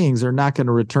 human beings are not going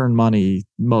to return money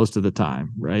most of the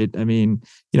time, right? I mean,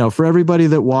 for everybody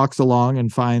that walks along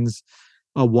and finds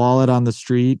a wallet on the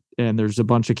street and there's a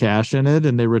bunch of cash in it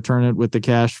and they return it with the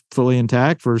cash fully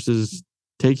intact versus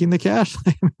taking the cash,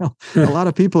 a lot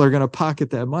of people are going to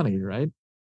pocket that money, right?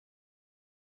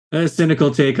 A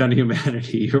cynical take on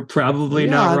humanity. You're probably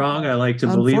not wrong. I like to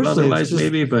believe otherwise,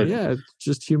 maybe, but it's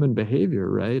just human behavior,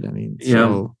 right? I mean,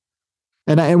 so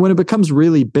and when it becomes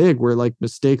really big, where like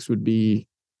mistakes would be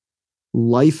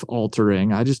life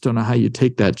altering, I just don't know how you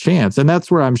take that chance. And that's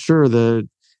where I'm sure the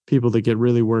people that get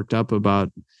really worked up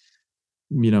about,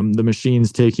 the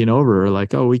machines taking over are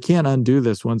like, oh, we can't undo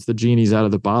this once the genie's out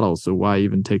of the bottle. So why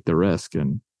even take the risk?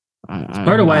 And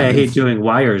Part of why I hate doing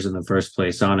wires in the first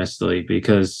place, honestly,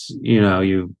 because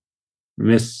you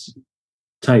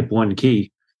mistype one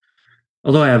key.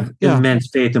 Although I have immense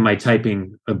faith in my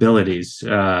typing abilities,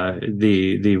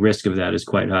 the risk of that is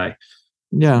quite high.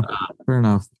 Yeah, fair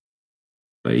enough.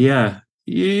 But yeah,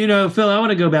 Phil, I want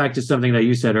to go back to something that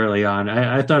you said early on.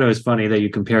 I thought it was funny that you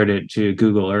compared it to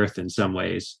Google Earth in some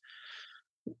ways.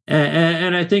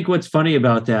 And I think what's funny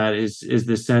about that is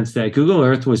the sense that Google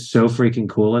Earth was so freaking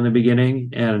cool in the beginning.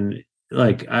 And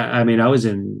like, I mean,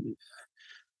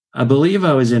 I believe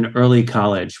I was in early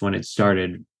college when it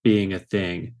started being a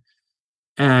thing.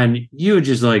 And you would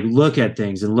just like look at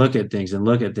things and look at things and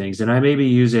look at things. And I maybe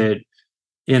use it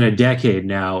in a decade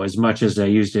now as much as I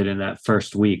used it in that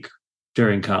first week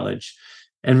during college.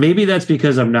 And maybe that's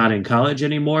because I'm not in college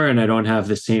anymore and I don't have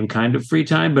the same kind of free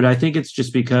time. But I think it's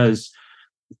just because,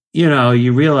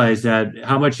 you realize that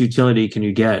how much utility can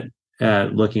you get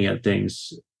at looking at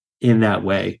things in that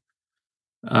way.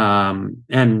 I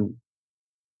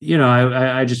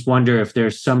just wonder if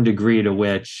there's some degree to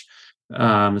which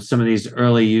some of these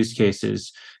early use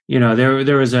cases,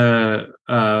 there was a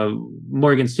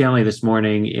Morgan Stanley this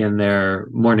morning in their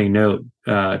morning note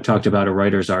talked about a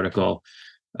Reuters article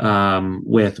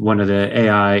with one of the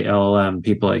AI LLM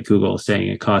people at Google saying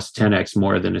it costs 10x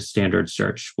more than a standard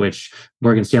search, which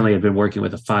Morgan Stanley had been working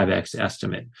with a 5x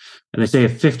estimate. And they say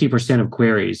if 50% of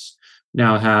queries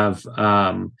now have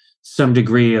some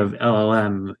degree of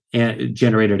LLM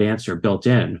generated answer built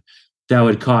in, that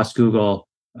would cost Google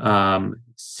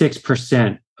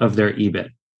 6% of their EBIT.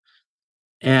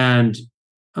 And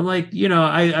I'm like,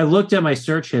 I looked at my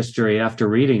search history after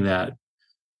reading that,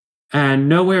 and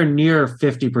nowhere near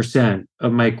 50%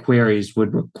 of my queries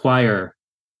would require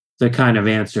the kind of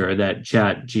answer that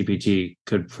ChatGPT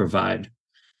could provide.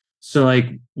 So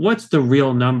like, what's the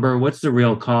real number? What's the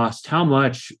real cost? How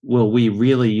much will we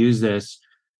really use this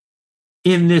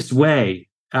in this way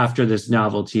after this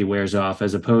novelty wears off,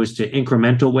 as opposed to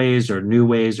incremental ways or new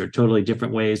ways or totally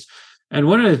different ways? And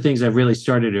one of the things I've really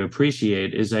started to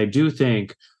appreciate is I do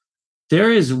think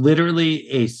there is literally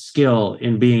a skill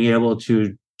in being able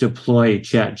to deploy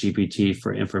ChatGPT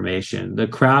for information. The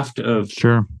craft of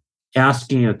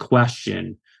asking a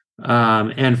question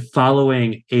and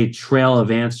following a trail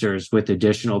of answers with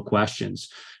additional questions.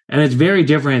 And it's very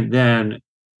different than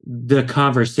the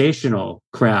conversational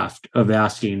craft of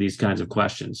asking these kinds of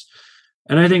questions.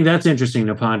 And I think that's interesting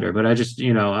to ponder. But I just,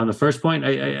 on the first point,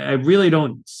 I really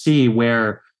don't see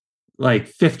where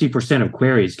like 50% of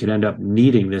queries could end up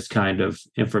needing this kind of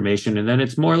information. And then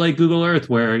it's more like Google Earth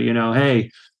where, hey,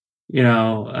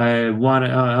 I'm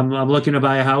looking to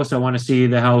buy a house. I want to see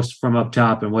the house from up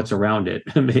top and what's around it,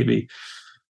 maybe.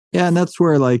 Yeah. And that's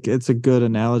where like, it's a good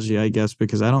analogy, I guess,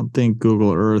 because I don't think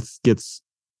Google Earth gets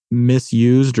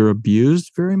misused or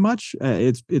abused very much.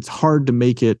 It's hard to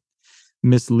make it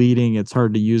misleading. It's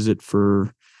hard to use it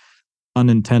for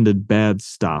unintended bad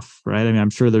stuff, right? I mean,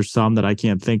 I'm sure there's some that I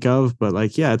can't think of, but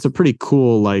like, yeah, it's a pretty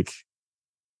cool, like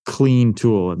clean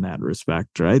tool in that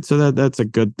respect, right? So that's a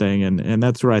good thing. And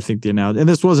that's where I think the analogy, and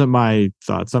this wasn't my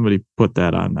thought. Somebody put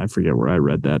that on, I forget where I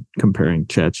read that, comparing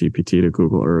ChatGPT to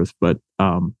Google Earth, but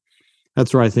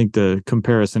that's where I think the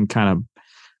comparison kind of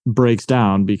breaks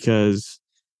down, because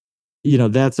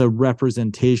that's a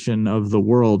representation of the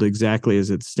world exactly as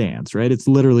it stands, right? It's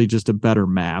literally just a better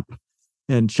map.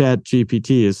 And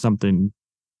ChatGPT is something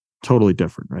totally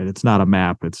different, right? It's not a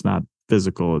map. It's not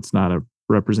physical. It's not a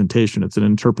representation. It's an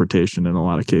interpretation in a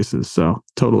lot of cases. So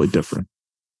totally different.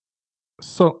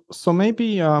 So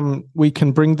maybe we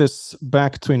can bring this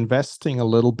back to investing a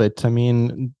little bit. I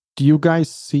mean, do you guys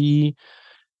see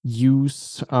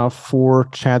use for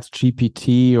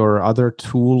ChatGPT or other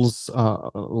tools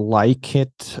like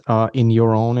it in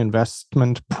your own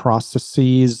investment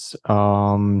processes?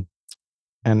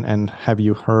 And have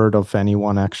you heard of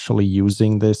anyone actually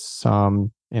using this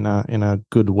in a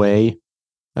good way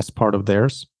as part of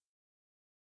theirs?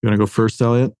 You want to go first,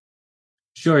 Elliot?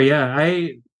 Sure. Yeah,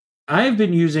 I've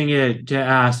been using it to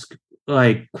ask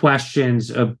like questions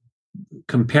of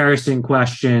comparison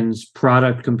questions,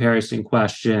 product comparison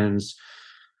questions,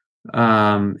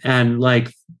 and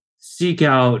like seek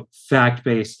out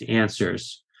fact-based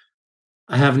answers.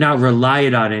 I have not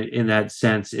relied on it in that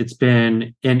sense. It's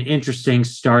been an interesting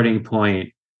starting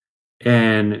point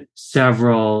in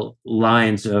several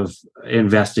lines of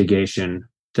investigation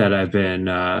that I've been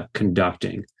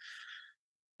conducting.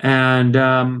 And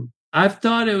I've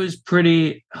thought it was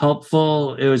pretty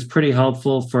helpful. It was pretty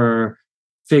helpful for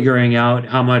figuring out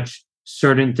how much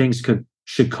certain things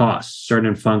should cost,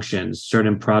 certain functions,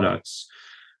 certain products.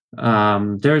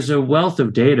 There's a wealth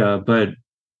of data, but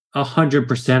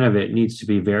 100% of it needs to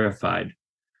be verified.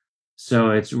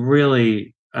 So it's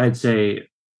really, I'd say,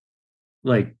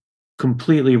 like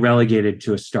completely relegated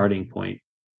to a starting point,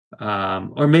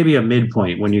 or maybe a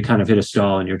midpoint when you kind of hit a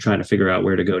stall and you're trying to figure out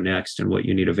where to go next and what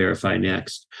you need to verify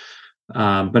next.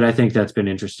 But I think that's been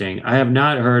interesting. I have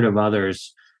not heard of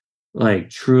others like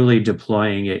truly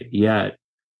deploying it yet.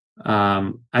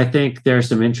 I think there are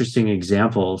some interesting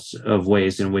examples of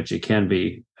ways in which it can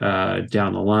be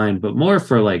down the line, but more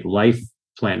for like life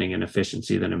planning and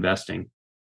efficiency than investing.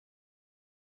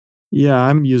 Yeah,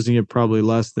 I'm using it probably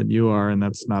less than you are, and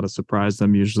that's not a surprise.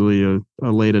 I'm usually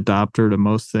a late adopter to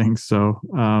most things. So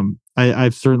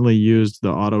I've certainly used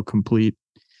the autocomplete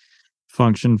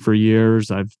function for years.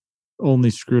 I've only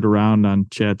screwed around on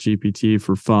ChatGPT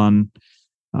for fun.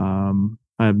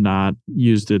 I have not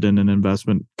used it in an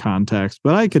investment context,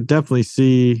 but I could definitely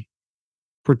see,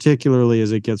 particularly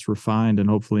as it gets refined and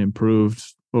hopefully improved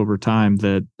over time,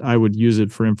 that I would use it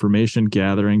for information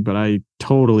gathering. But I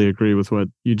totally agree with what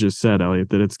you just said, Elliot,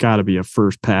 that it's got to be a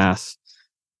first pass,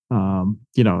 an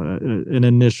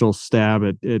initial stab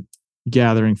at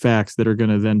gathering facts that are going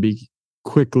to then be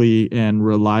quickly and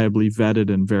reliably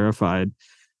vetted and verified.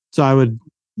 So I would,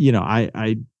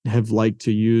 I have liked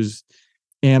to use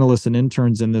analysts and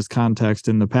interns in this context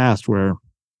in the past where,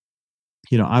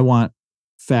 I want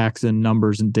facts and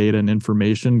numbers and data and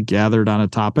information gathered on a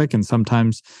topic. And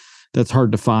sometimes that's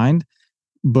hard to find.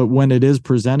 But when it is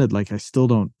presented, like, I still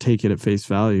don't take it at face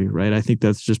value, right? I think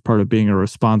that's just part of being a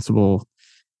responsible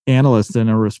analyst and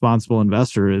a responsible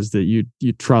investor, is that you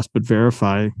trust but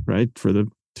verify, right? To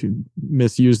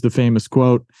misuse the famous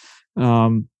quote,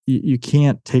 you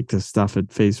can't take this stuff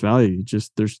at face value.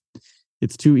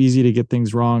 It's too easy to get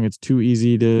things wrong. It's too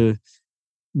easy to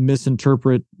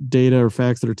misinterpret data or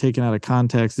facts that are taken out of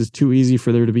context. It's too easy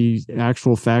for there to be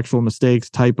actual factual mistakes,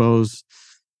 typos,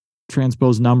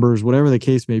 transposed numbers, whatever the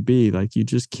case may be. Like, you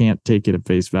just can't take it at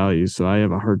face value. So I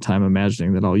have a hard time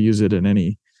imagining that I'll use it in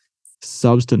any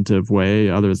substantive way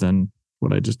other than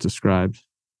what I just described.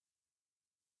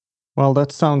 Well,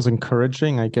 that sounds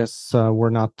encouraging. I guess we're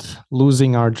not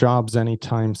losing our jobs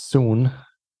anytime soon.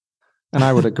 And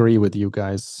I would agree with you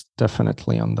guys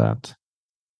definitely on that.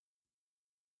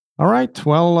 All right.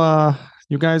 Well,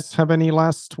 you guys have any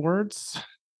last words?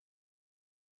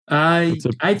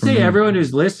 I'd say everyone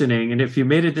who's listening, and if you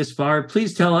made it this far,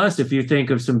 please tell us if you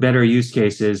think of some better use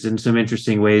cases and some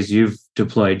interesting ways you've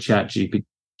deployed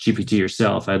ChatGPT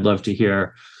yourself. I'd love to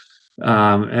hear.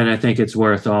 And I think it's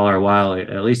worth all our while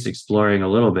at least exploring a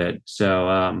little bit.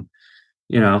 So,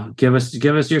 give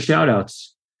us your shout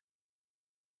outs.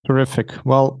 Terrific.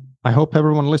 Well, I hope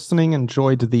everyone listening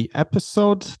enjoyed the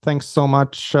episode. Thanks so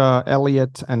much,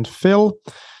 Elliot and Phil.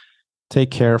 Take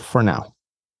care for now.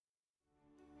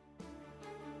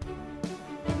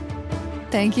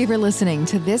 Thank you for listening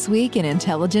to This Week in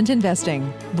Intelligent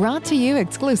Investing, brought to you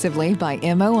exclusively by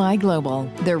MOI Global,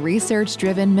 the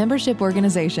research-driven membership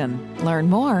organization. Learn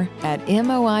more at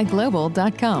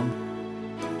moiglobal.com.